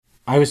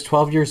I was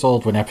 12 years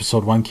old when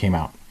Episode 1 came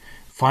out.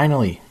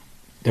 Finally,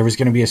 there was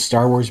going to be a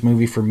Star Wars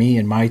movie for me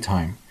in my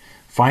time.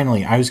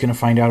 Finally, I was going to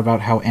find out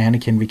about how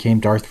Anakin became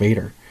Darth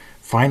Vader.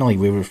 Finally,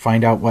 we would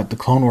find out what the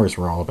Clone Wars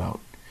were all about.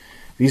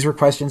 These were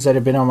questions that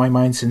had been on my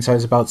mind since I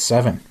was about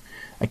 7.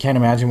 I can't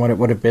imagine what it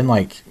would have been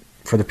like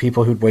for the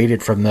people who'd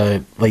waited from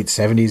the late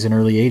 70s and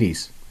early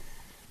 80s.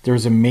 There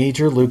was a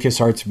major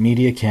LucasArts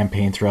media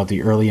campaign throughout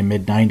the early and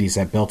mid-90s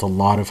that built a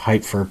lot of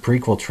hype for a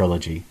prequel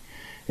trilogy.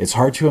 It's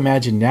hard to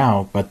imagine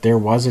now, but there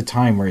was a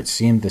time where it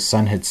seemed the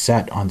sun had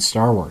set on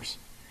Star Wars.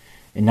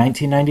 In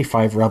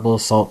 1995, Rebel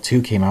Assault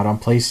 2 came out on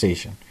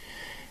PlayStation.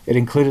 It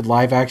included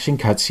live-action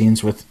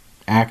cutscenes with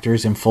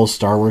actors in full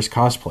Star Wars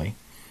cosplay.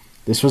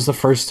 This was the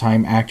first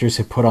time actors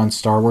had put on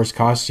Star Wars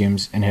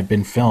costumes and had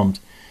been filmed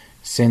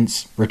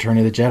since Return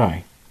of the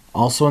Jedi.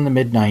 Also in the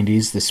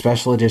mid-90s, the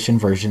special edition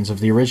versions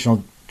of the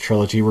original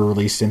trilogy were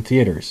released in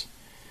theaters.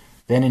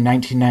 Then in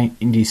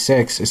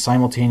 1996, a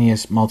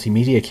simultaneous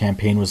multimedia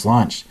campaign was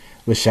launched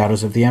with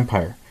Shadows of the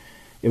Empire.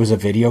 It was a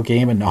video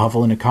game, a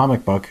novel, and a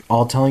comic book,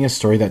 all telling a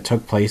story that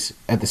took place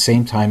at the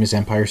same time as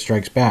Empire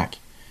Strikes Back.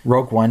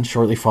 Rogue One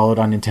shortly followed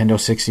on Nintendo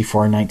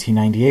 64 in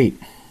 1998.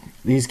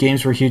 These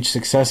games were huge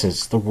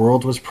successes. The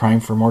world was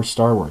primed for more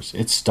Star Wars.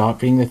 It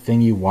stopped being the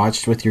thing you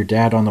watched with your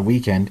dad on the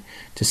weekend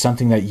to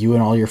something that you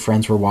and all your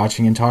friends were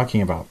watching and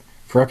talking about.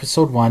 For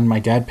Episode 1, my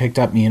dad picked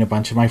up me and a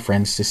bunch of my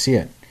friends to see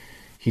it.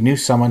 He knew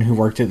someone who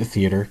worked at the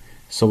theater,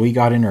 so we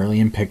got in early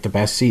and picked the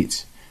best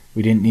seats.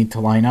 We didn't need to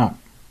line up.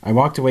 I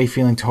walked away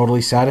feeling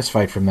totally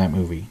satisfied from that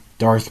movie.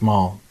 Darth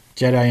Maul,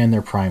 Jedi in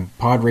their prime,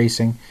 pod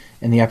racing,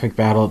 and the epic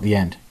battle at the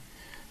end.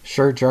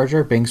 Sure, Jar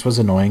Jar Binks was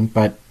annoying,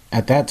 but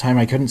at that time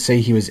I couldn't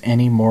say he was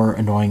any more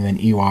annoying than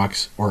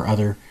Ewoks or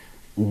other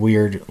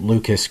weird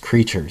Lucas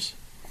creatures.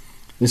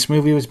 This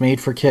movie was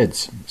made for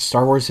kids.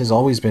 Star Wars has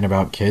always been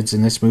about kids,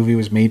 and this movie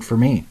was made for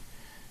me.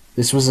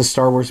 This was a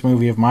Star Wars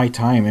movie of my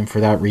time, and for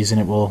that reason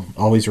it will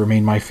always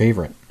remain my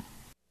favorite.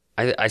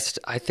 I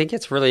think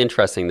it's really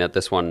interesting that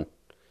this one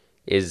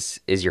is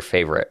your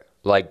favorite.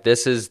 Like,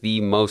 this is the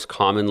most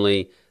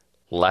commonly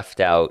left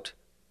out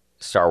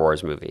Star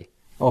Wars movie.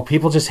 Oh,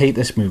 people just hate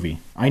this movie.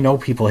 I know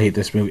people hate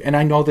this movie, and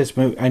I know this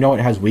movie. I know it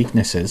has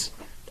weaknesses.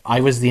 I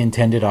was the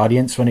intended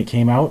audience when it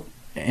came out,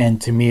 and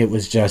to me, it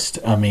was just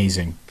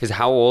amazing. Because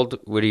how old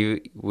would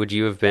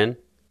you have been?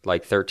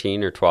 Like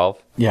 13 or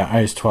 12? Yeah,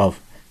 I was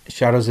 12.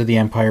 Shadows of the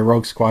Empire,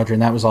 Rogue Squadron,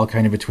 that was all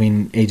kind of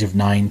between age of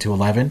 9 to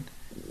 11.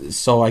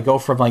 So I go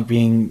from like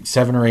being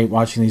 7 or 8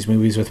 watching these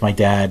movies with my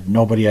dad.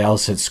 Nobody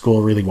else at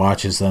school really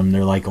watches them.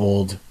 They're like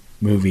old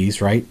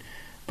movies, right?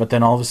 But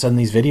then all of a sudden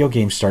these video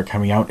games start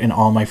coming out and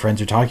all my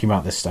friends are talking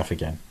about this stuff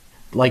again.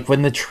 Like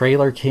when the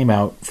trailer came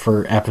out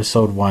for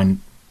Episode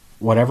 1,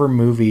 whatever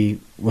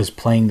movie was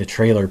playing the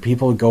trailer,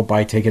 people would go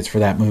buy tickets for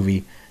that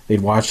movie.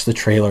 They'd watch the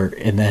trailer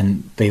and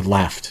then they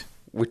left.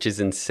 Which is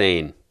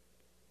insane.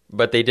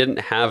 But they didn't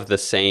have the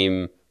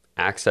same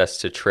access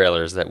to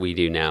trailers that we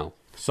do now.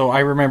 So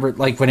I remember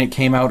like when it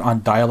came out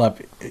on dial-up,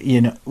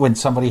 you know, when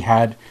somebody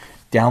had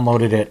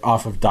downloaded it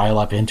off of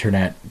dial-up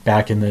internet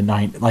back in the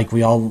like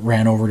we all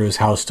ran over to his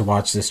house to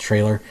watch this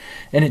trailer,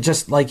 and it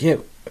just like it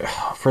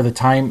for the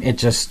time, it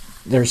just,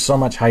 there's so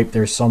much hype,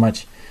 there's so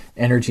much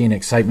energy and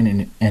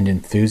excitement and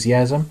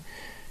enthusiasm,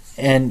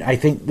 and I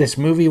think this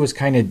movie was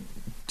kind of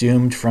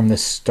doomed from the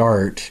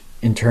start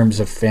in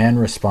terms of fan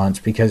response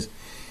because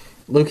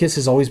Lucas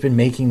has always been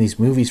making these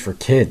movies for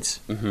kids.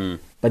 Mm-hmm.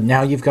 But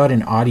now you've got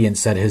an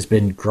audience that has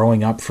been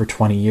growing up for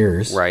 20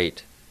 years.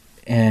 Right.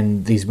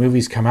 And these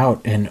movies come out,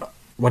 and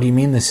what do you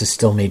mean this is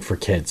still made for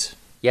kids?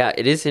 Yeah,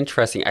 it is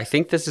interesting. I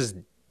think this is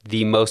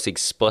the most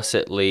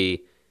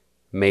explicitly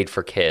made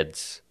for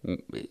kids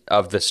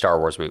of the Star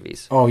Wars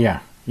movies. Oh,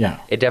 yeah.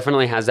 Yeah. It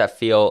definitely has that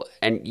feel.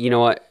 And you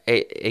know what?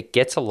 It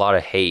gets a lot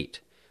of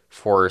hate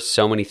for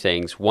so many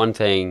things. One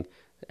thing,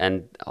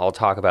 and I'll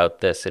talk about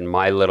this in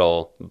my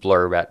little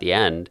blurb at the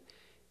end,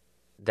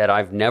 that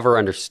I've never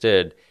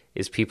understood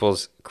is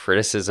people's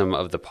criticism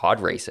of the pod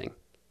racing.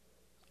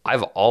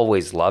 I've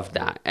always loved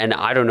that. And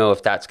I don't know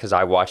if that's because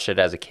I watched it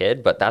as a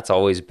kid, but that's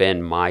always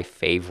been my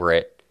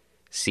favorite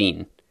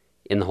scene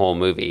in the whole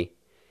movie.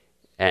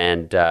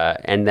 And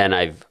then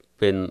I've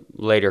been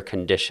later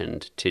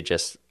conditioned to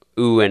just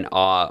ooh and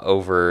ah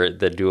over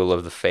the Duel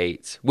of the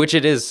Fates, which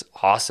it is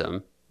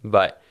awesome,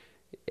 but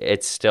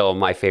it's still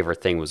my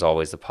favorite thing was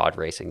always the pod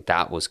racing.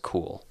 That was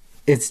cool.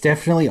 It's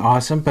definitely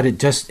awesome, but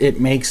it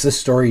makes the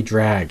story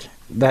drag.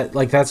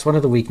 That's one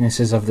of the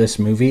weaknesses of this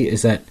movie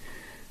is that,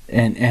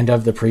 and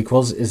of the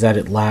prequels, is that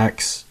it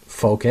lacks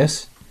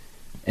focus,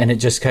 and it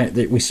just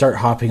we start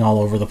hopping all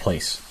over the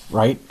place,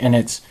 right? And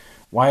it's,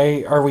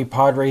 why are we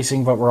pod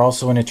racing, but we're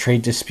also in a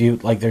trade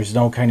dispute? Like there's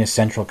no kind of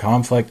central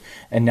conflict,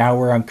 and now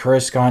we're on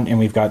Coruscant, and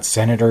we've got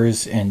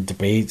senators and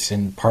debates,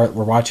 and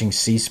we're watching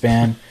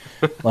C-SPAN,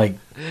 like.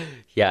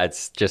 Yeah,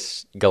 it's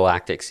just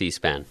galactic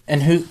C-SPAN.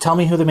 And tell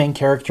me who the main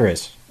character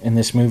is in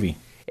this movie.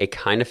 It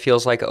kind of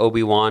feels like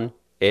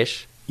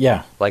Obi-Wan-ish.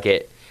 Yeah. Like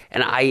it,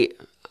 and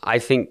I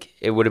think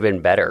it would have been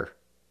better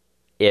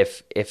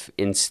if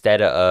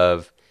instead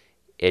of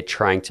it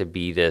trying to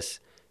be this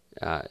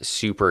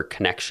super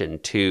connection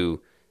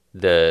to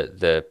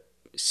the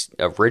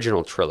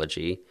original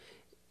trilogy.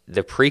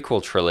 The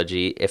prequel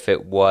trilogy, if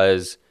it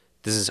was,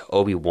 this is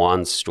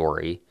Obi-Wan's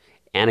story,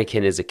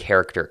 Anakin is a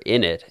character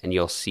in it, and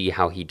you'll see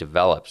how he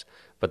develops,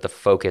 but the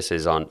focus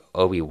is on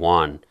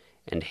Obi-Wan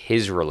and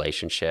his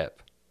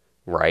relationship,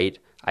 right?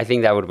 I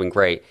think that would have been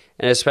great,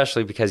 and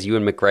especially because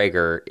Ewan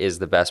McGregor is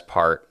the best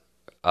part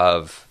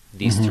of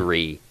these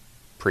three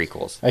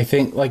prequels. I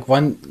think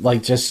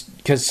just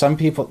because some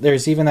people,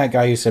 there's even that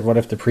guy who said, what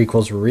if the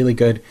prequels were really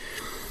good?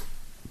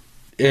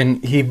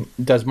 And he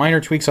does minor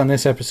tweaks on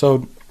this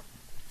episode,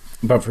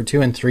 but for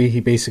 2 and 3, he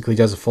basically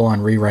does a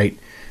full-on rewrite.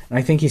 And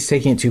I think he's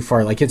taking it too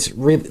far. Like, it's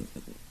really,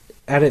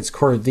 at its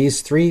core,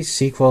 these 3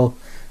 sequel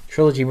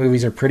trilogy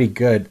movies are pretty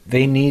good.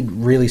 They need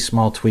really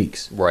small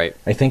tweaks. Right.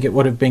 I think it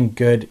would have been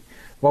good.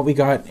 What we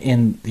got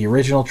in the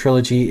original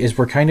trilogy is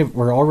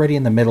we're already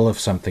in the middle of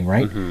something,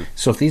 right? Mm-hmm.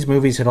 So if these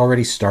movies had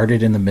already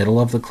started in the middle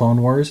of the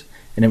Clone Wars,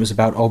 and it was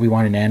about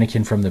Obi-Wan and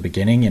Anakin from the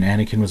beginning, and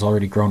Anakin was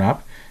already grown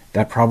up,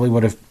 that probably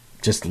would have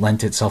just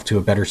lent itself to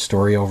a better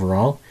story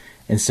overall,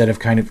 instead of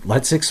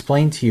let's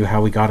explain to you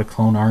how we got a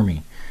clone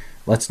army.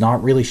 Let's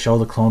not really show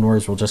the Clone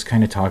Wars, we'll just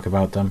kind of talk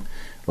about them.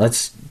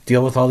 Let's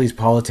deal with all these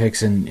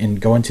politics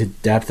and go into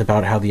depth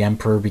about how the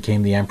Emperor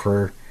became the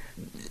Emperor.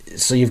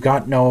 So you've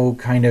got no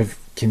kind of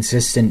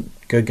consistent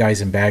good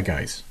guys and bad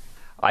guys.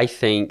 I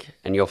think,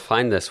 and you'll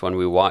find this when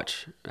we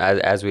watch,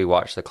 as we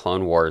watch the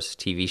Clone Wars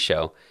TV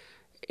show,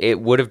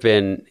 it would have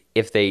been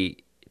if they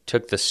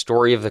took the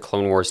story of the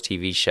Clone Wars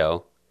TV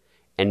show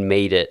and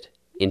made it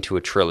into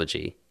a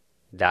trilogy.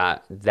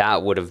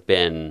 That would have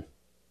been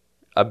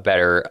a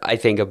better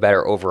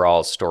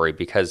overall story,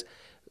 because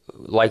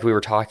like we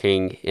were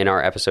talking in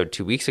our episode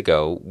 2 weeks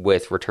ago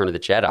with Return of the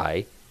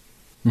Jedi,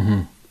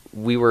 mm-hmm.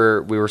 we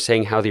were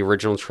saying how the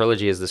original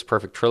trilogy is this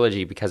perfect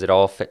trilogy because it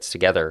all fits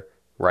together,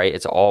 right?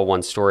 It's all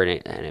one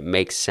story and it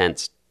makes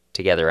sense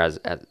together as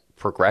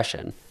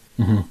progression.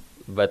 Mm-hmm.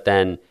 But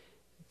then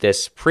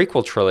this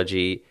prequel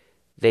trilogy,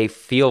 they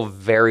feel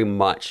very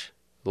much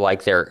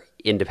like they're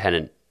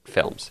independent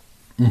films,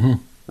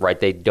 mm-hmm. right?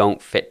 They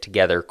don't fit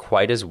together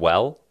quite as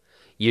well.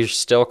 You're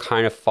still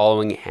kind of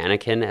following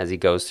Anakin as he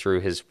goes through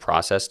his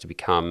process to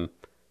become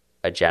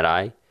a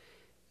Jedi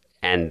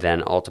and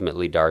then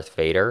ultimately Darth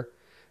Vader.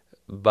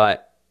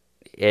 But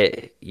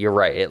you're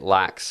right, it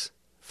lacks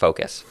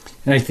focus.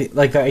 And I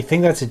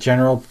think that's a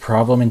general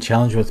problem and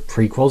challenge with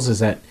prequels, is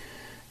that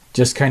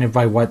just kind of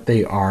by what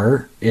they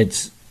are,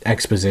 it's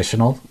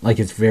expositional. Like,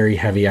 it's very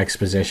heavy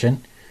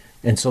exposition.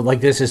 And so, like,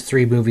 this is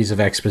 3 movies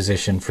of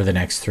exposition for the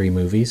next 3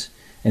 movies,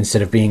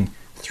 instead of being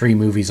 3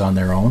 movies on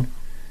their own.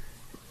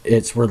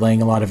 We're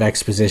laying a lot of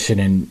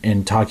exposition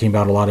and talking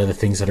about a lot of the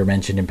things that are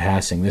mentioned in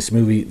passing. This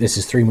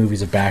is 3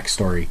 movies of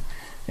backstory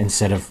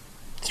instead of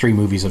 3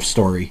 movies of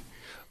story.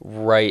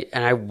 Right.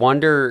 And I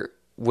wonder,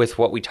 with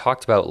what we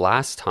talked about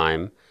last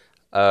time,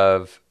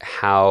 of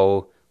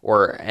how,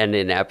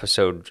 in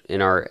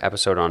our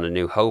episode on A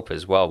New Hope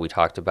as well, we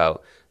talked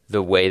about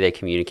the way they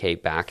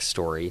communicate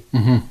backstory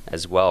mm-hmm.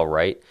 as well,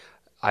 right?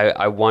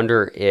 I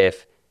wonder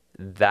if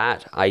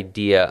that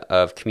idea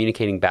of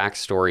communicating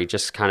backstory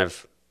just kind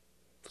of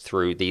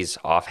through these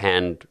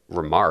offhand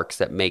remarks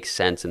that make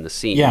sense in the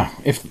scene. Yeah,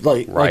 if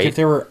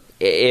there were,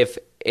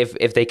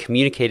 if they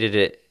communicated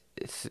it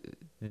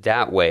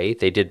that way,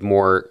 they did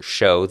more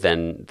show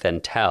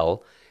than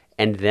tell.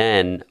 And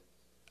then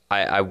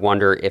I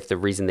wonder if the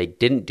reason they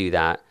didn't do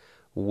that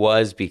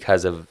was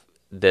because of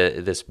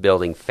this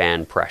building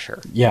fan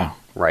pressure. Yeah,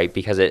 right,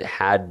 because it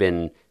had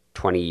been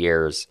 20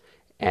 years,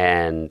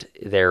 and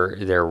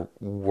there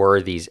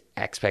were these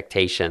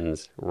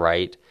expectations,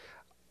 right?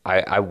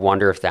 I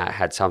wonder if that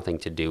had something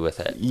to do with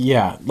it.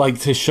 Yeah, like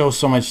to show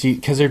so much,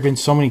 because there have been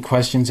so many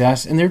questions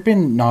asked, and there have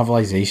been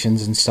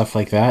novelizations and stuff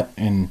like that,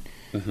 and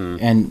mm-hmm.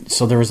 and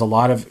so there was a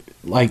lot of,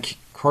 like,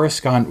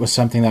 Coruscant was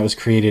something that was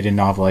created in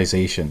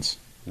novelizations,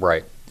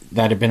 right?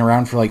 That had been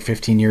around for like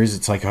 15 years.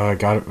 It's like, oh,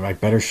 I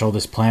better show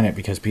this planet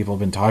because people have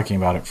been talking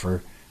about it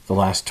for the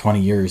last 20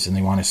 years and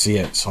they want to see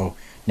it. So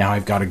now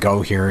I've got to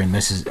go here, and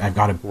I've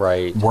got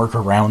to work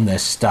around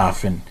this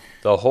stuff. And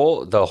the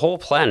whole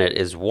planet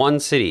is one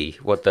city,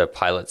 what the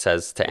pilot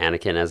says to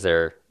Anakin as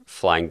they're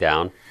flying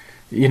down.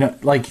 You know,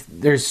 like,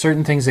 there's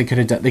certain things they could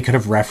have done. They could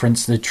have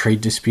referenced the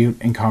trade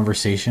dispute in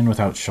conversation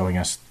without showing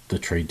us the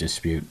trade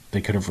dispute.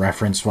 They could have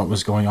referenced what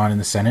was going on in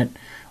the Senate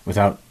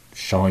without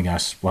showing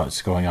us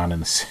what's going on in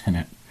the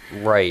Senate.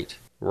 Right.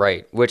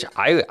 Which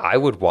I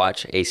would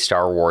watch a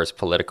Star Wars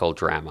political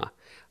drama.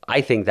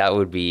 I think that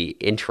would be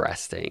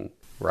interesting,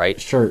 right?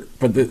 Sure,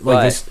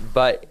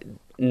 but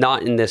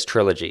not in this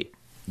trilogy.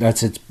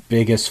 That's its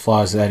biggest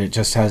flaw, is that it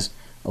just has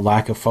a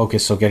lack of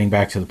focus. So getting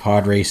back to the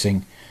pod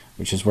racing,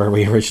 which is where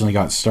we originally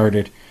got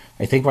started,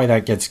 I think why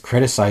that gets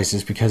criticized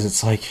is because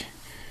it's like,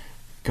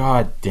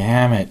 God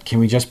damn it, can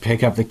we just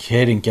pick up the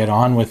kid and get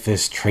on with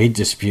this trade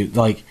dispute?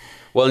 Like,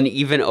 well, and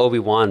even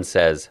Obi-Wan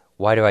says,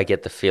 why do I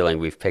get the feeling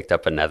we've picked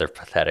up another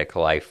pathetic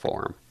life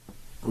form?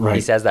 Right.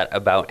 He says that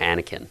about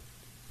Anakin.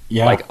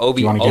 Yeah. Like,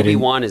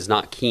 Obi-Wan is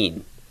not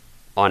keen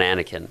on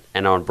Anakin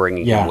and on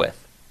bringing him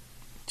with.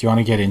 Do you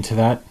want to get into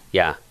that?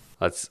 Yeah,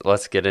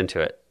 let's get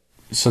into it.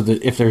 So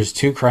if there's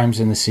two crimes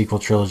in the sequel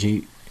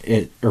trilogy,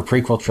 or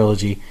prequel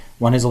trilogy,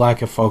 one is a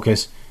lack of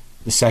focus.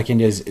 The second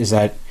is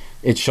that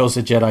it shows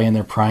the Jedi in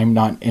their prime,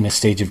 not in a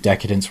stage of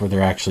decadence where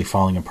they're actually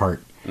falling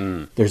apart.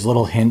 There's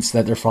little hints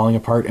that they're falling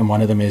apart, and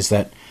one of them is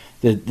that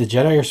the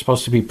Jedi are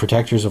supposed to be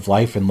protectors of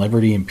life and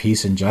liberty and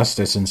peace and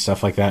justice and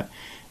stuff like that.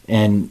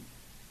 And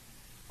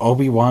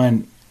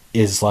Obi-Wan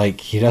is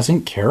like, he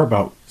doesn't care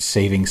about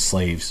saving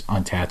slaves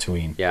on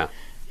Tatooine. Yeah.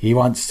 He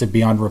wants to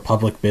be on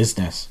Republic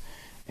business.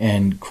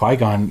 And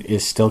Qui-Gon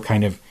is still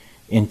kind of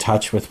in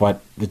touch with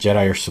what the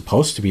Jedi are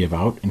supposed to be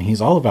about, and he's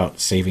all about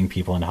saving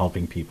people and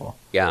helping people.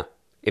 Yeah.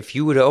 If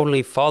you would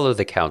only follow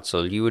the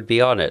council, you would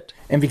be on it.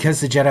 And because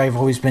the Jedi have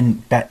always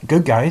been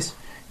good guys,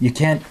 you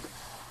can't,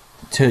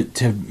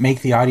 to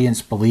make the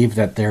audience believe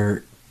that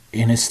they're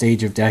in a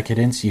stage of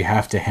decadence, you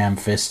have to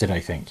ham-fist it,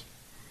 I think.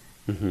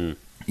 Mm-hmm.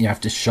 You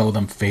have to show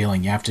them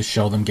failing. You have to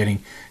show them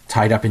getting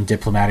tied up in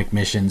diplomatic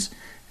missions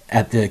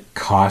at the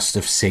cost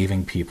of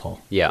saving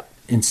people. Yeah.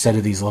 Instead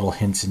of these little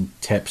hints and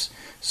tips.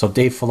 So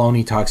Dave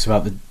Filoni talks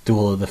about the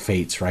Duel of the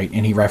Fates, right?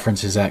 And he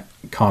references that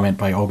comment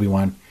by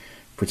Obi-Wan,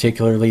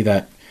 particularly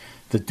that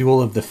the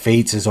Duel of the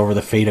Fates is over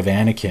the fate of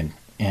Anakin.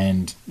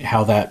 And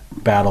how that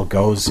battle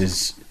goes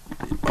is,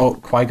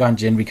 Qui-Gon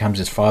Jinn becomes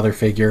his father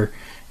figure.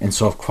 And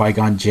so if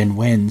Qui-Gon Jinn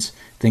wins,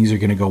 things are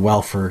going to go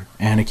well for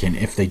Anakin.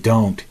 If they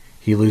don't,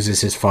 he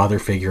loses his father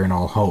figure and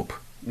all hope.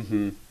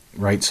 Mm-hmm.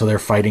 Right? So they're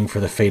fighting for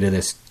the fate of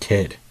this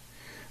kid.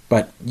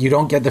 But you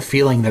don't get the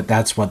feeling that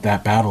that's what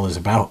that battle is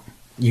about.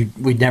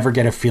 We'd never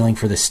get a feeling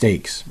for the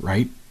stakes,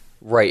 right?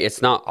 Right.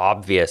 It's not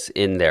obvious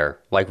in there.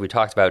 Like we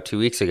talked about 2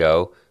 weeks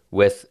ago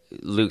with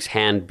Luke's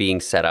hand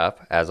being set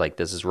up as like,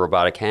 this is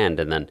robotic hand.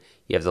 And then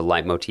you have the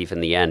leitmotif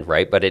in the end,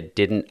 right? But it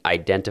didn't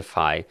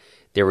identify.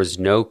 There was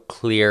no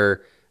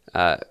clear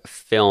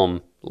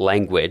film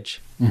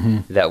language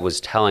that was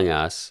telling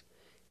us,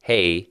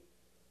 hey,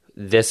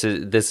 this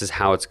is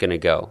how it's going to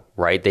go,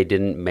 right? They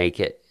didn't make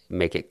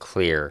it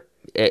clear.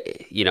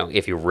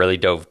 If you really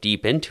dove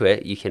deep into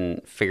it, you can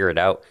figure it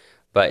out.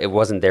 But it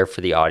wasn't there for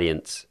the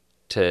audience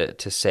to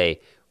say,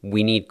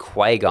 we need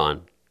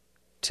Qui-Gon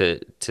to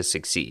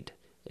succeed.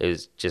 It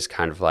was just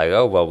kind of like,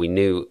 oh, well, we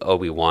knew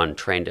Obi-Wan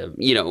trained him,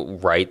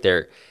 right?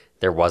 There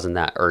wasn't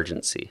that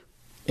urgency.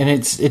 And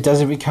it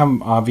doesn't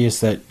become obvious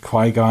that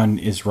Qui-Gon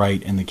is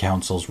right and the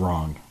Council's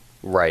wrong.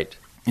 Right.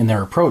 In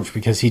their approach,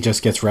 because he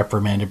just gets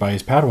reprimanded by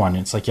his Padawan. And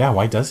it's like, yeah,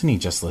 why doesn't he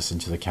just listen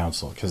to the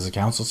Council? Because the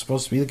Council's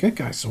supposed to be the good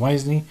guys, so why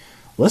isn't he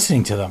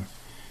listening to them?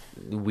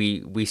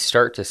 We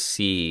start to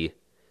see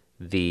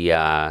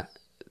the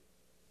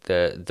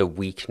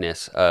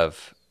weakness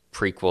of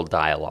prequel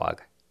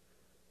dialogue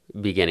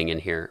beginning in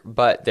here.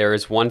 But there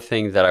is one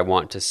thing that I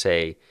want to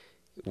say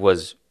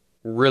was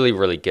really,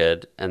 really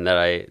good and that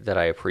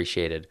I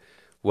appreciated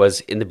was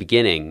in the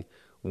beginning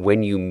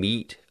when you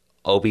meet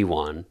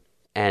Obi-Wan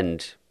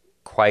and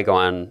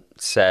Qui-Gon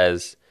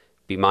says,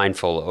 be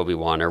mindful,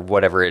 Obi-Wan, or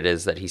whatever it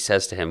is that he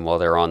says to him while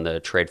they're on the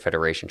Trade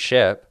Federation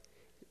ship.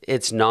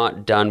 It's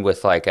not done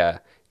with like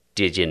a,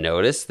 did you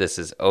notice this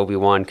is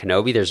Obi-Wan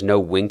Kenobi? There's no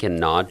wink and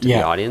nod to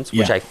the audience,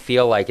 which I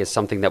feel like is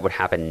something that would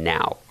happen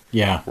now.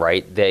 Yeah.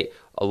 Right?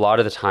 A lot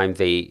of the time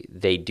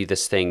they do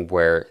this thing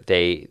where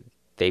they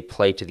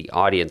play to the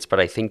audience,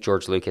 but I think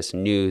George Lucas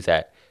knew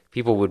that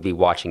people would be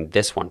watching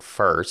this one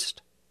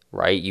first,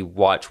 right? You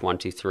watch 1,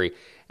 2, 3.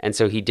 And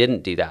so he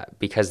didn't do that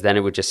because then it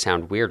would just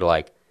sound weird.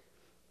 Like,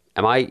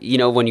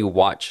 when you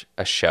watch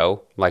a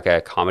show, like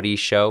a comedy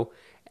show,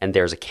 and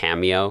there's a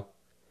cameo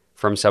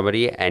from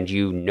somebody and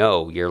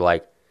you're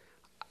like,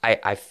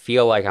 I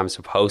feel like I'm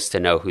supposed to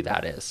know who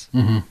that is.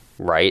 Mm-hmm.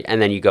 Right?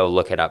 And then you go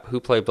look it up.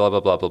 Who played blah, blah,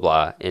 blah, blah,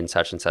 blah in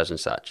such and such and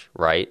such,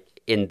 right?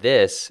 In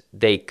this,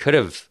 they could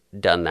have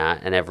done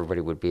that and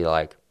everybody would be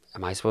like,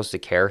 am I supposed to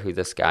care who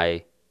this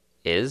guy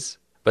is?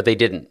 But they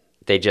didn't.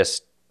 They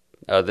just,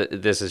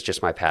 this is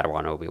just my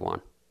Padawan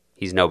Obi-Wan.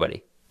 He's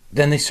nobody.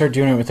 Then they start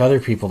doing it with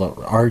other people. That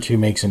R2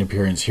 makes an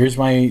appearance. Here's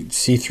my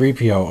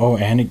C-3PO. Oh,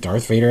 and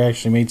Darth Vader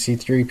actually made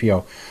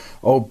C-3PO.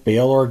 Oh,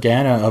 Bail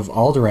Organa of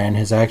Alderaan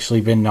has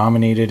actually been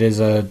nominated as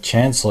a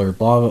chancellor.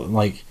 Blah, blah,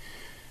 like.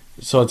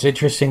 So it's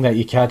interesting that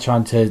you catch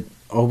on to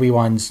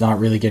Obi-Wan's not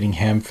really getting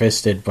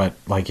ham-fisted, but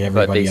like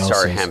everybody else is.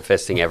 But they start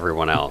ham-fisting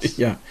everyone else.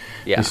 Yeah.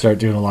 They start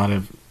doing a lot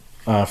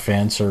of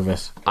fan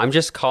service. I'm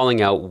just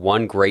calling out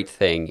one great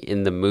thing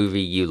in the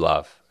movie you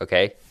love,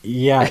 okay?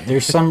 Yeah,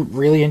 there's some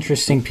really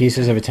interesting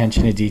pieces of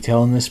attention to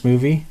detail in this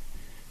movie.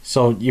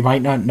 So you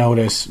might not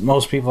notice,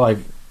 most people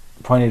I've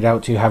pointed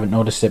out to haven't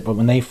noticed it, but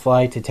when they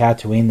fly to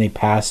Tatooine, they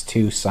pass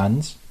 2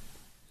 suns.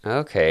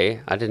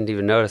 Okay, I didn't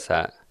even notice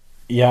that.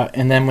 Yeah,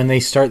 and then when they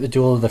start the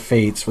Duel of the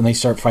Fates, when they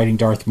start fighting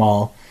Darth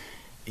Maul,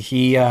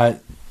 he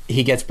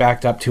gets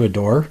backed up to a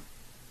door.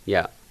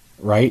 Yeah.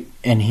 Right?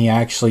 And he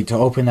actually, to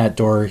open that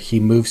door, he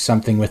moves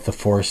something with the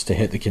Force to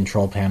hit the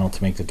control panel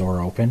to make the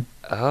door open.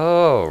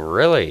 Oh,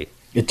 really?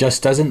 It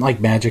just doesn't like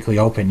magically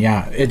open.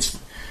 Yeah, it's,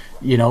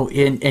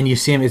 and you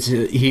see him,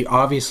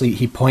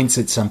 he points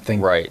at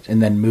something. Right.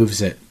 And then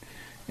moves it.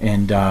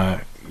 And,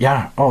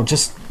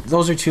 just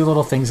those are two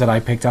little things that I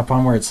picked up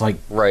on where it's like,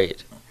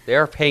 Right. They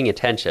are paying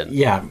attention.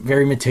 yeah,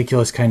 very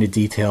meticulous kind of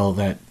detail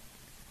that,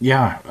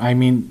 yeah, I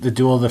mean, the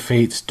Duel of the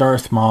Fates,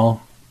 Darth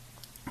Maul,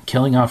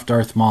 killing off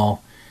Darth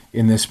Maul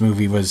in this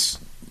movie was,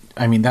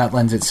 I mean, that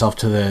lends itself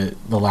to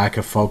the lack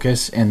of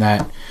focus, and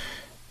that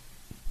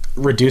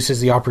reduces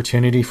the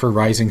opportunity for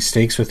rising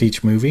stakes with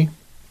each movie,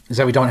 is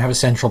that we don't have a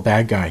central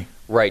bad guy.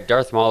 Right.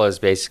 Darth Maul is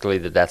basically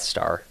the Death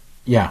Star.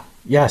 Yeah.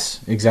 Yes,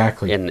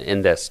 exactly.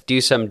 In this.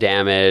 Do some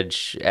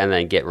damage and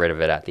then get rid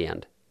of it at the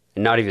end.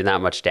 And not even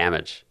that much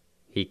damage.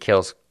 He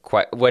kills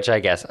quite, which I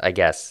guess,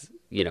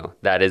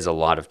 that is a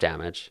lot of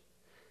damage.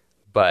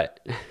 But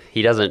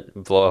he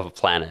doesn't blow up a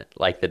planet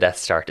like the Death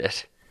Star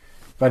did.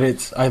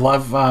 But I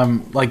love,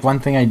 like one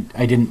thing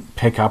I didn't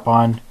pick up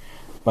on,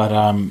 but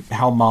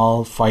how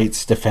Maul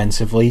fights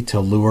defensively to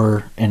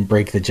lure and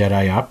break the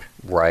Jedi up.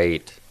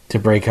 Right. To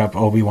break up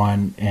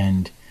Obi-Wan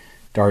and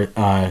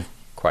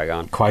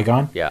Qui-Gon.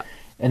 Qui-Gon. Yeah.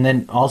 And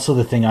then also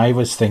the thing I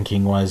was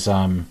thinking was,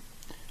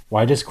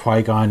 why does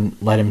Qui-Gon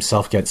let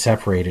himself get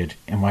separated,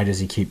 and why does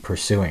he keep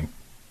pursuing?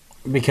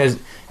 Because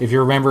if you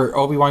remember,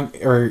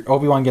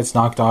 Obi-Wan gets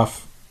knocked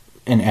off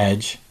an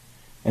edge,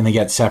 and they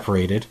get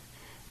separated,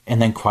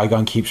 and then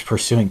Qui-Gon keeps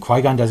pursuing.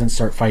 Qui-Gon doesn't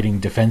start fighting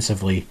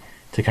defensively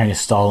to kind of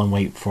stall and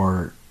wait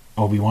for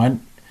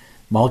Obi-Wan.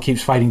 Maul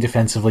keeps fighting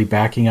defensively,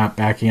 backing up,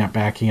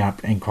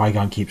 and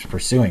Qui-Gon keeps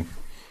pursuing.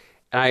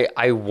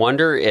 I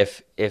wonder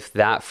if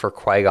that for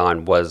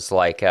Qui-Gon was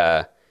like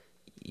I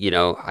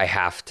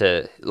have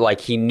to,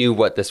 like, he knew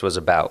what this was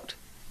about,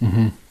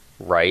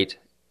 right?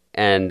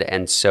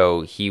 And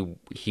so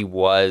he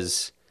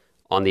was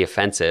on the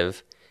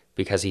offensive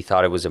because he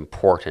thought it was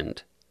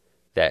important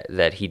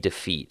that he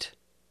defeat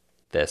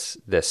this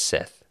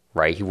Sith,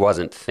 right? He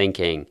wasn't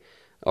thinking,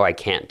 oh, I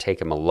can't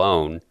take him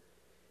alone.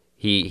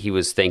 He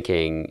was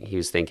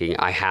thinking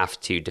I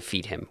have to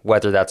defeat him,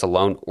 whether that's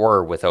alone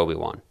or with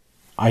Obi-Wan.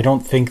 I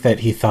don't think that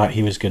he thought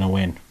he was going to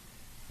win.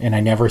 And I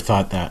never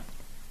thought that,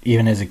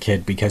 even as a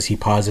kid, because he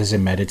pauses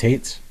and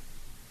meditates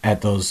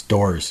at those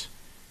doors.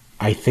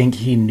 I think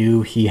he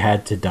knew he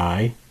had to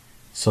die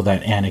so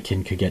that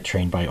Anakin could get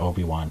trained by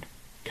Obi-Wan,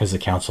 because the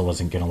Council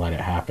wasn't going to let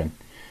it happen.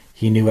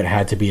 He knew it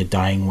had to be a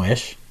dying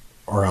wish,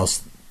 or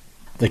else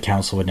the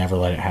Council would never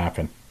let it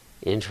happen.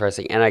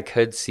 Interesting. And I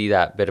could see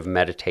that bit of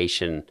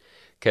meditation,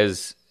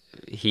 because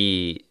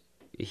he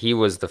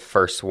was the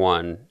first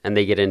one, and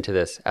they get into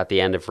this at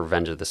the end of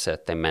Revenge of the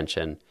Sith. They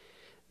mention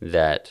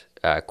that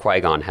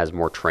Qui-Gon has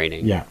more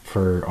training. Yeah,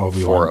 for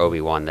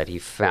Obi-Wan. That he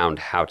found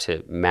how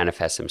to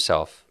manifest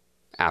himself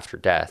after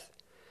death.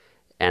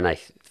 And I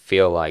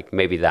feel like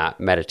maybe that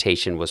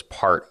meditation was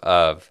part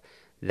of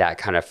that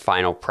kind of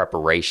final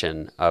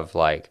preparation of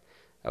like,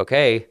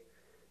 okay,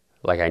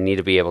 like I need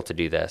to be able to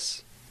do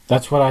this.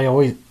 That's what I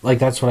always, like,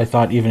 that's what I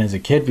thought even as a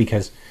kid,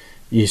 because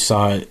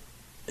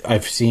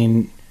I've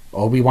seen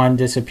Obi-Wan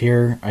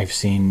disappear, I've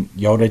seen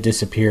Yoda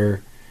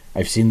disappear,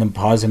 I've seen them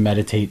pause and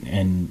meditate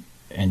and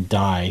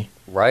die.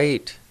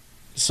 Right.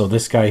 So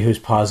this guy who's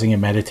pausing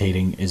and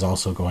meditating is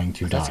also going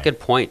to die. That's a good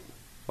point.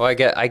 Well,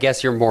 I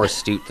guess you're more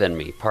astute than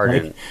me.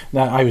 Pardon.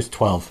 Right? I was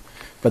 12,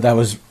 but that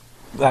was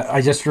that.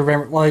 I just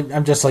remember. Well,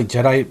 I'm just like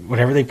Jedi.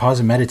 Whenever they pause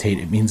and meditate,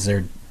 it means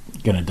they're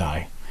gonna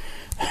die.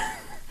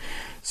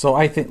 So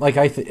I think,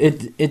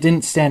 it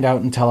didn't stand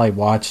out until I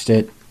watched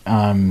it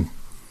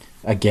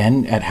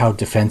again at how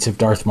defensive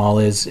Darth Maul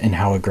is and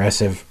how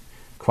aggressive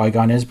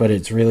Qui-Gon is. But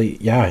it's really,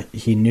 yeah,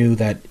 he knew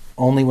that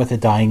only with a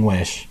dying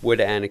wish would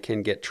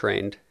Anakin get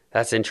trained.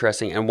 That's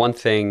interesting. And one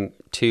thing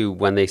too,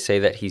 when they say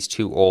that he's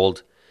too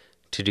old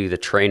to do the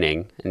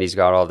training and he's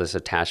got all this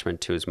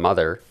attachment to his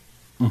mother,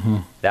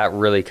 that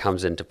really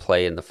comes into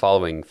play in the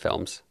following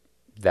films.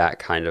 That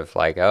kind of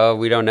like, oh,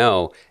 we don't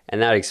know. And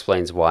that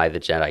explains why the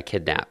Jedi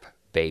kidnap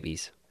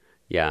babies.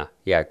 Yeah,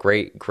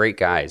 great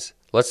guys.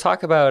 Let's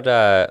talk about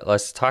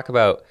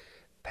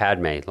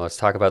Padme. Let's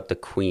talk about the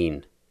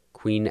Queen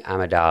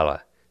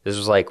Amidala. This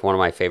was like one of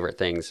my favorite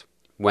things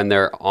when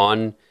they're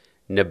on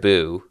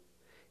Naboo,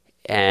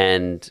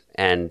 and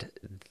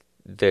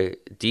the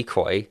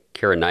decoy,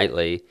 Keira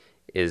Knightley,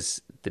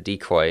 is the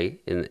decoy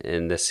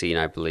in this scene,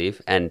 I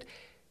believe, and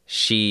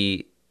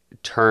she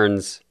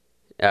turns.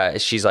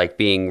 She's like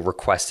being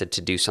requested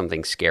to do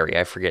something scary.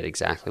 I forget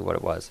exactly what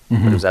it was,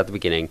 but it was at the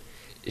beginning.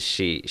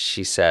 She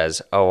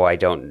says, "Oh, I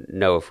don't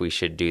know if we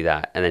should do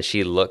that," and then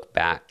she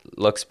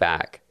looks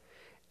back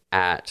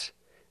at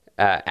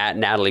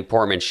Natalie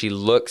Portman. She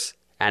looks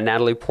at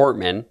Natalie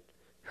Portman,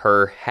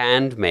 her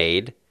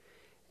handmaid,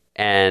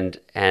 and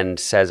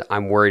says,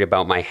 "I'm worried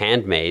about my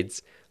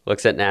handmaids."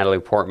 Looks at Natalie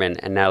Portman,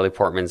 and Natalie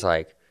Portman's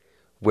like,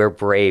 "We're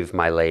brave,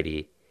 my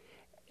lady."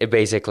 It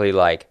basically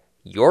like,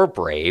 you're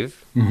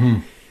brave.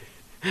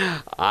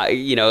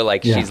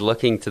 She's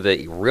looking to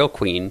the real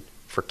queen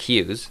for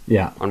cues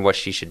on what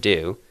she should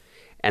do.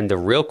 And the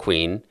real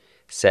queen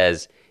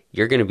says,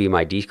 you're going to be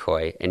my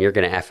decoy and you're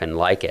going to effing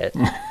like it.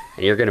 And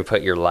you're going to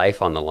put your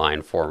life on the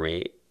line for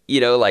me.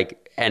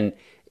 And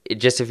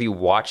if you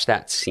watch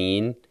that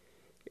scene,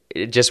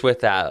 just with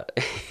that,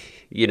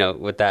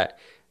 with that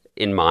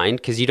in mind,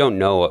 because you don't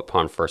know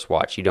upon first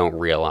watch, you don't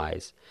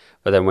realize.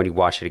 But then when you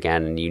watch it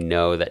again and you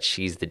know that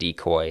she's the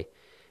decoy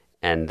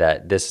and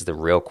that this is the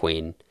real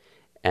queen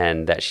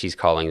and that she's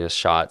calling the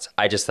shots,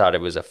 I just thought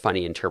it was a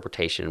funny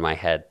interpretation in my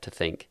head to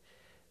think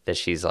that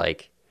she's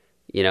like,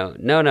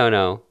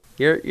 no,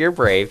 you're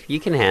brave, you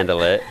can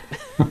handle it.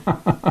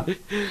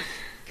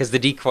 Because the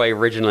decoy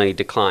originally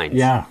declines.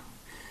 Yeah.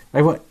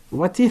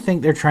 What do you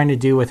think they're trying to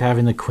do with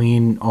having the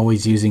queen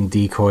always using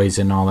decoys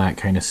and all that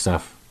kind of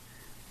stuff?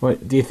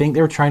 What do you think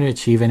they were trying to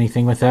achieve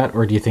anything with that,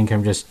 or do you think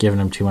I'm just giving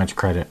them too much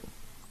credit?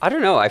 I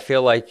don't know. I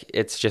feel like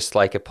it's just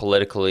like a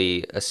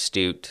politically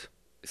astute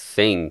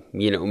thing.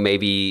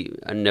 Maybe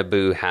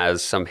Naboo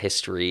has some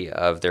history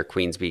of their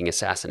queens being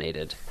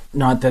assassinated.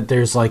 Not that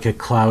there's like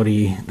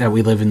that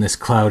we live in this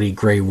cloudy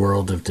gray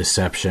world of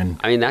deception.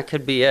 I mean, that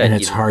could be it. And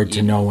it's hard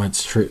to know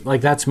what's true.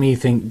 Like, that's me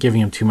giving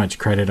him too much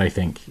credit, I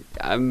think.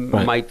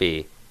 Might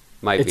be.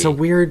 It's a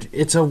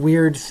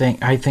weird thing.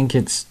 I think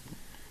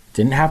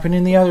didn't happen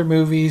in the other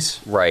movies.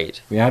 Right.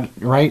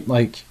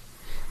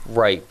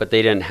 Right, but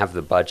they didn't have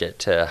the budget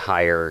to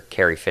hire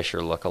Carrie Fisher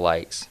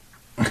lookalikes.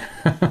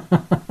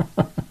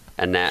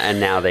 and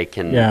now they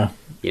can get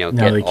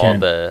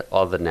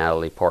all the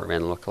Natalie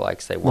Portman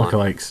lookalikes they want.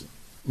 Lookalikes.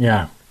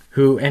 Yeah.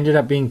 Who ended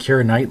up being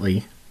Keira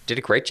Knightley. Did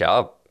a great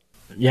job.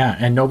 Yeah,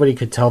 and nobody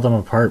could tell them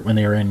apart when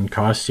they were in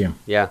costume.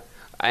 Yeah.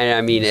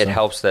 I mean, it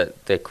helps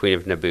that the Queen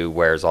of Naboo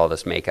wears all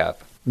this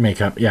makeup.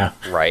 Makeup, yeah.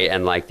 Right,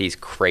 and like these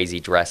crazy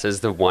dresses.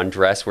 The one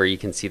dress where you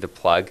can see the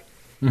plug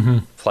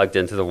plugged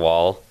into the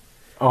wall.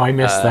 Oh, I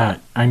missed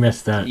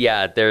that.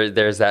 Yeah,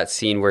 there's that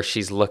scene where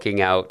she's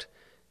looking out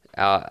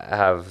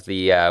of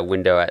the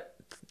window at,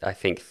 I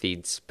think,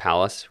 Theed's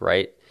palace,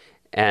 right?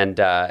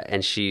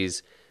 And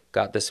she's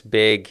got this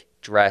big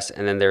dress,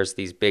 and then there's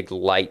these big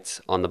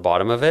lights on the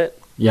bottom of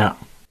it. Yeah.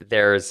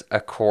 There's a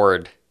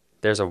cord.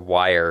 There's a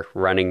wire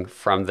running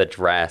from the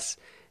dress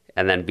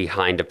and then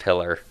behind a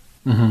pillar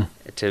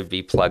to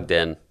be plugged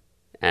in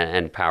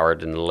and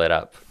powered and lit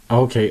up.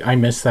 Okay, I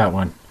missed that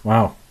one.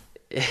 Wow.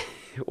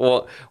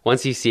 Well,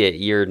 once you see it,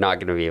 you're not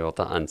going to be able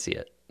to unsee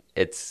it.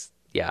 It's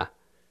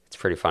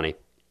pretty funny.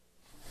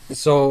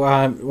 So,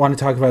 want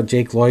to talk about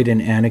Jake Lloyd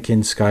and Anakin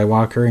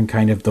Skywalker and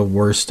kind of the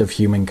worst of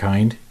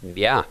humankind?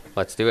 Yeah,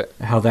 let's do it.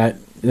 How that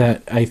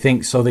I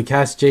think, so they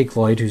cast Jake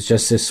Lloyd, who's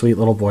just this sweet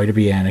little boy, to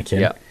be Anakin.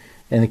 Yep.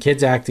 And the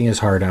kid's acting his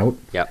heart out.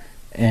 Yep.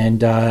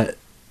 And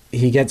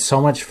he gets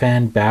so much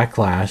fan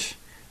backlash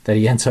that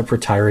he ends up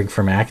retiring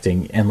from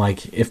acting. And,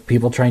 like, if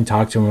people try and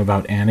talk to him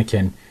about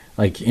Anakin,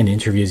 like, in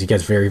interviews, he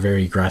gets very,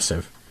 very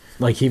aggressive.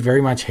 Like, he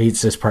very much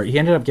hates this part. He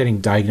ended up getting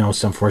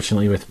diagnosed,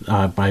 unfortunately, with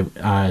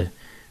by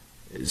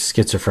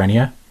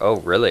schizophrenia. Oh,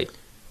 really?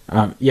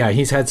 Yeah,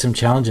 he's had some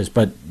challenges.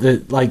 But,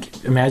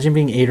 imagine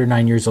being 8 or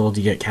 9 years old,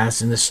 you get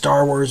cast in the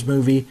Star Wars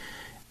movie,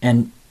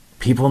 and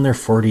people in their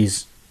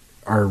 40s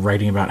are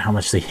writing about how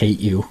much they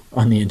hate you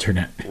on the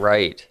internet.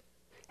 Right.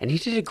 And he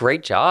did a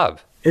great job.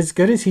 As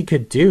good as he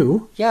could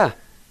do. Yeah.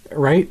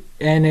 Right?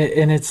 And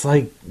it's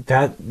like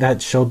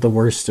that showed the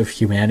worst of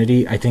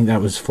humanity. I think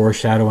that was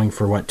foreshadowing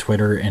for what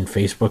Twitter and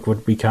Facebook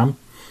would become,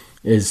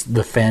 is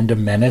the fandom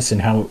menace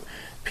and how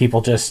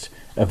people just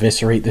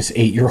eviscerate this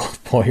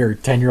 8-year-old boy or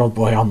 10-year-old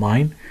boy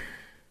online.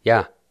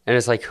 Yeah. And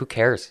it's like, who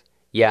cares?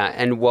 Yeah.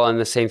 And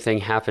the same thing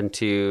happened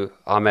to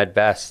Ahmed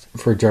Best.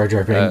 For Jar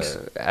Jar Binks.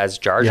 As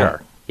Jar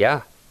Jar.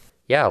 Yeah.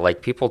 Yeah.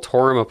 Like, people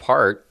tore him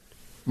apart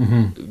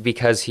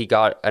because he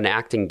got an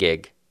acting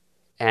gig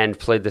and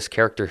played this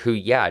character who,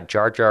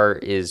 Jar Jar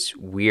is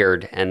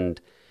weird. And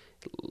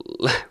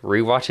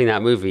rewatching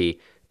that movie,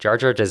 Jar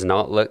Jar does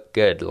not look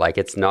good. Like,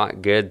 it's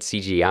not good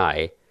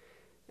CGI.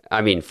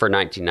 I mean, for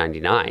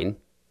 1999,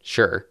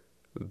 sure.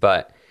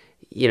 But,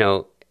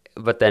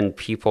 but then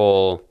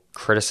people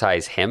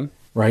criticize him.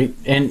 Right.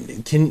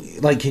 And can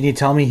you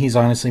tell me he's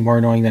honestly more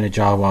annoying than a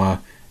Jawa,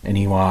 an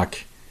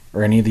Ewok,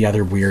 or any of the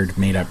other weird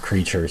made-up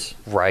creatures?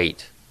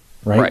 Right.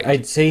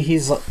 I'd say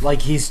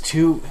he's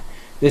too...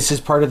 This is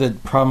part of the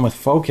problem with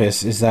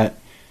Focus, is that,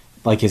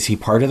 like, is he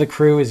part of the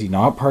crew? Is he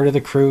not part of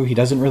the crew? He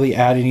doesn't really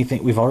add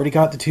anything. We've already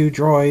got the 2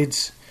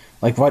 droids.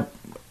 Like,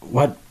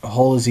 what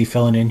hole is he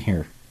filling in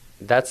here?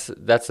 That's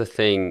the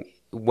thing.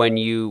 When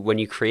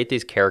you create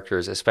these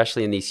characters,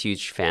 especially in these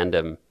huge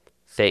fandom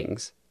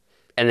things,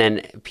 and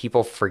then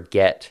people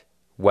forget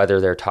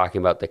whether they're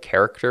talking about the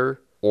character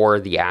or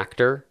the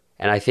actor.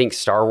 And I think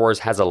Star Wars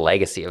has a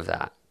legacy of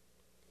that.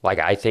 Like,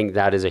 I think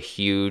that is a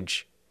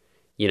huge,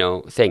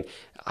 thing.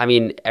 I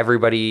mean,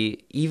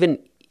 everybody,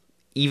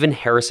 even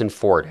Harrison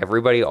Ford,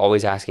 everybody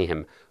always asking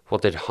him, well,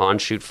 did Han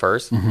shoot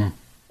first? Mm-hmm.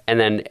 And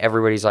then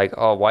everybody's like,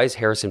 oh, why is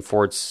Harrison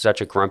Ford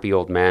such a grumpy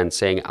old man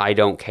saying, I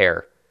don't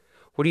care?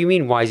 What do you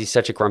mean, why is he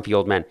such a grumpy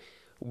old man?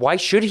 Why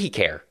should he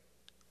care?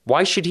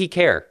 Why should he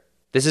care?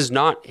 This is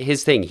not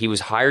his thing. He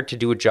was hired to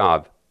do a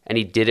job, and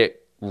he did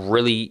it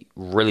really,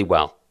 really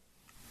well.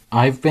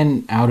 I've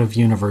been out of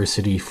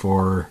university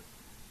for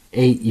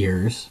 8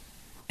 years,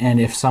 and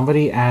if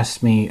somebody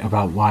asked me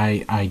about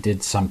why I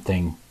did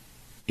something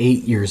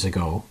 8 years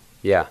ago,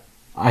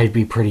 I'd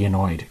be pretty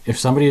annoyed. If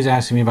somebody was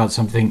asking me about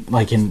something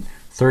like in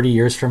 30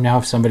 years from now,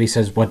 if somebody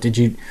says,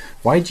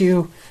 why'd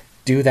you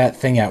do that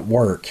thing at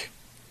work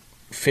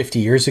 50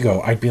 years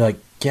ago? I'd be like,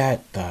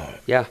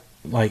 Yeah.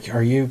 like,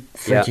 are you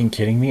freaking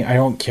kidding me? I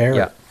don't care.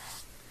 Yeah.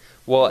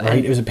 Well, right?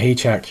 and, it was a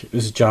paycheck. It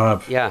was a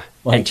job. Yeah.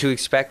 Like, and to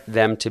expect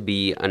them to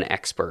be an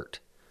expert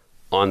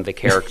on the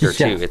character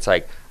Yeah. too. It's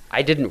like,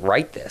 I didn't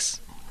write this.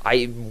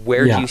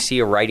 Where do you see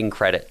a writing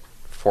credit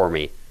for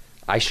me?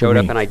 I showed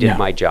up and I did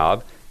my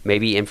job,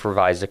 maybe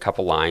improvised a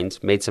couple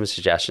lines, made some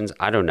suggestions.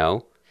 I don't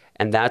know.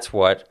 And that's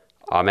what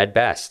Ahmed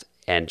Best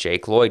and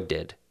Jake Lloyd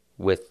did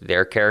with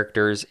their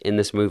characters in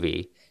this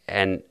movie.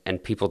 And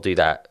people do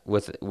that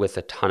with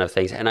a ton of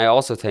things. And I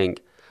also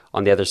think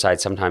on the other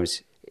side,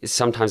 sometimes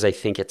I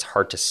think it's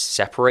hard to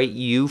separate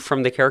you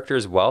from the character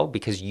as well,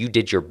 because you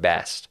did your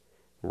best,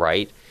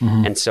 right?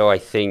 Mm-hmm. And so I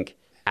think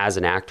as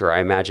an actor, I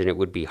imagine it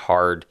would be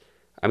hard.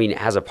 I mean,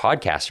 as a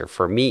podcaster,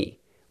 for me,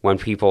 when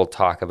people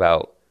talk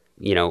about,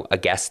 a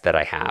guest that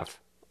I have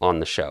on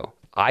the show,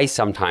 I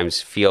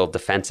sometimes feel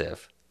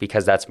defensive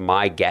because that's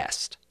my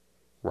guest,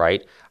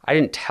 right? I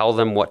didn't tell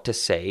them what to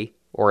say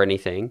or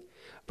anything,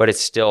 but it's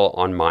still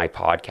on my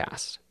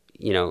podcast,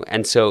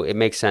 and so it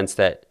makes sense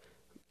that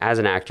as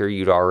an actor,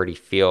 you'd already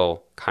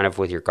feel kind of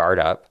with your guard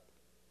up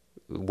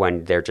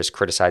when they're just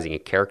criticizing a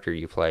character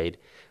you played,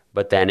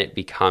 but then it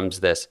becomes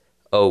this,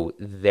 oh,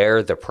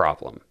 they're the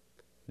problem.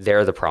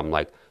 They're the problem.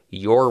 Like,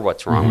 you're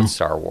what's wrong with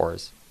Star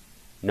Wars,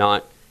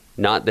 not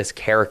this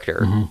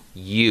character,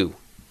 you,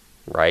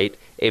 right?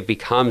 It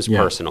becomes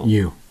personal.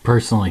 You,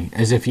 personally,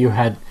 as if you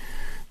had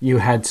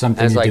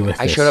something to do with this.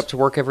 I showed up to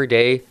work every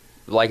day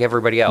like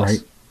everybody else.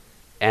 Right.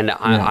 And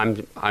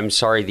I'm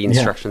sorry the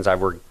instructions I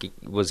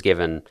was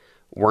given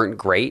weren't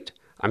great.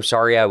 I'm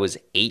sorry I was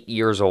 8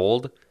 years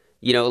old.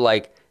 And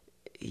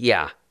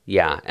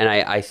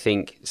I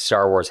think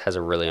Star Wars has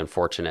a really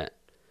unfortunate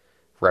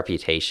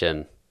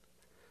reputation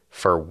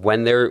for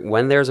when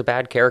there's a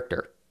bad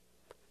character.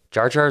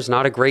 Jar Jar's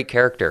not a great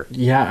character.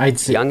 Yeah, I'd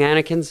say young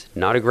Anakin's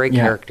not a great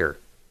character.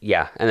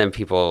 Yeah, and then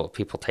people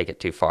take it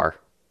too far.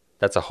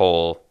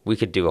 We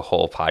could do a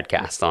whole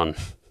podcast on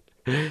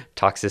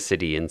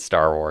toxicity in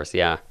Star Wars.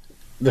 Yeah.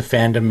 The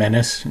fandom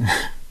menace.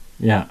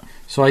 Yeah.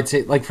 So I'd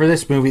say, like, for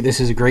this movie, this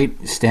is a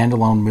great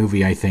standalone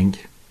movie, I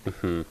think.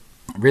 Mm-hmm.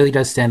 It really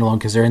does stand alone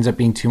because there ends up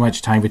being too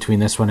much time between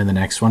this one and the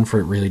next one for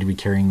it really to be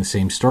carrying the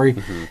same story.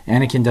 Mm-hmm.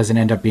 Anakin doesn't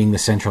end up being the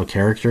central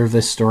character of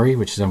this story,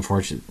 which is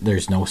unfortunate.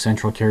 There's no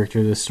central character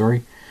to this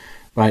story.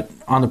 But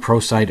on the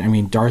pro side, I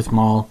mean, Darth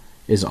Maul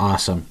is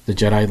awesome. The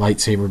Jedi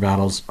lightsaber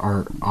battles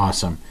are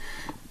awesome.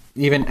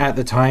 Even at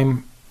the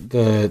time,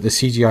 the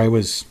CGI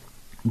was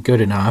good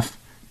enough.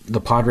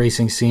 The pod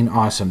racing scene,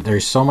 awesome.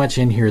 There's so much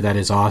in here that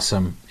is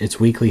awesome. It's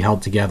weakly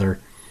held together.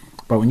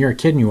 But when you're a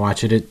kid and you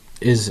watch it, it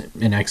is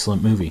an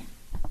excellent movie.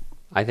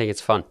 I think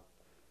it's fun.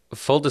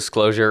 Full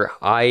disclosure,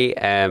 I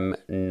am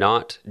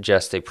not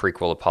just a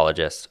prequel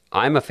apologist.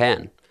 I'm a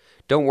fan.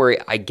 Don't worry,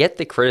 I get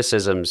the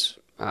criticisms.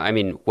 I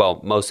mean,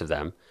 well, most of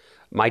them.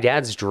 My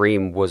dad's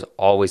dream was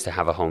always to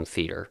have a home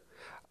theater.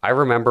 I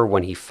remember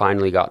when he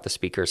finally got the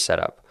speakers set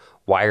up,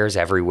 wires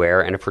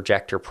everywhere, and a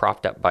projector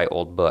propped up by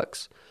old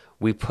books.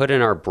 We put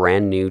in our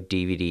brand new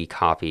DVD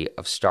copy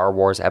of Star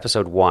Wars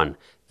Episode 1,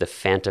 The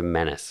Phantom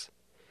Menace.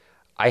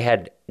 I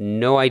had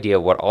no idea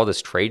what all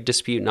this trade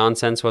dispute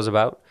nonsense was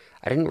about.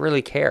 I didn't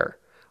really care.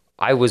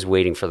 I was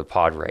waiting for the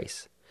pod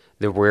race,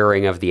 the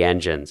rearing of the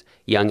engines,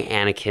 young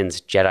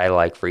Anakin's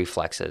Jedi-like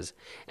reflexes,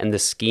 and the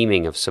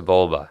scheming of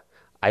Sebulba.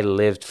 I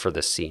lived for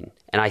this scene,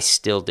 and I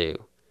still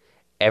do.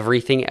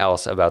 Everything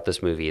else about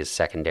this movie is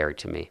secondary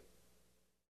to me.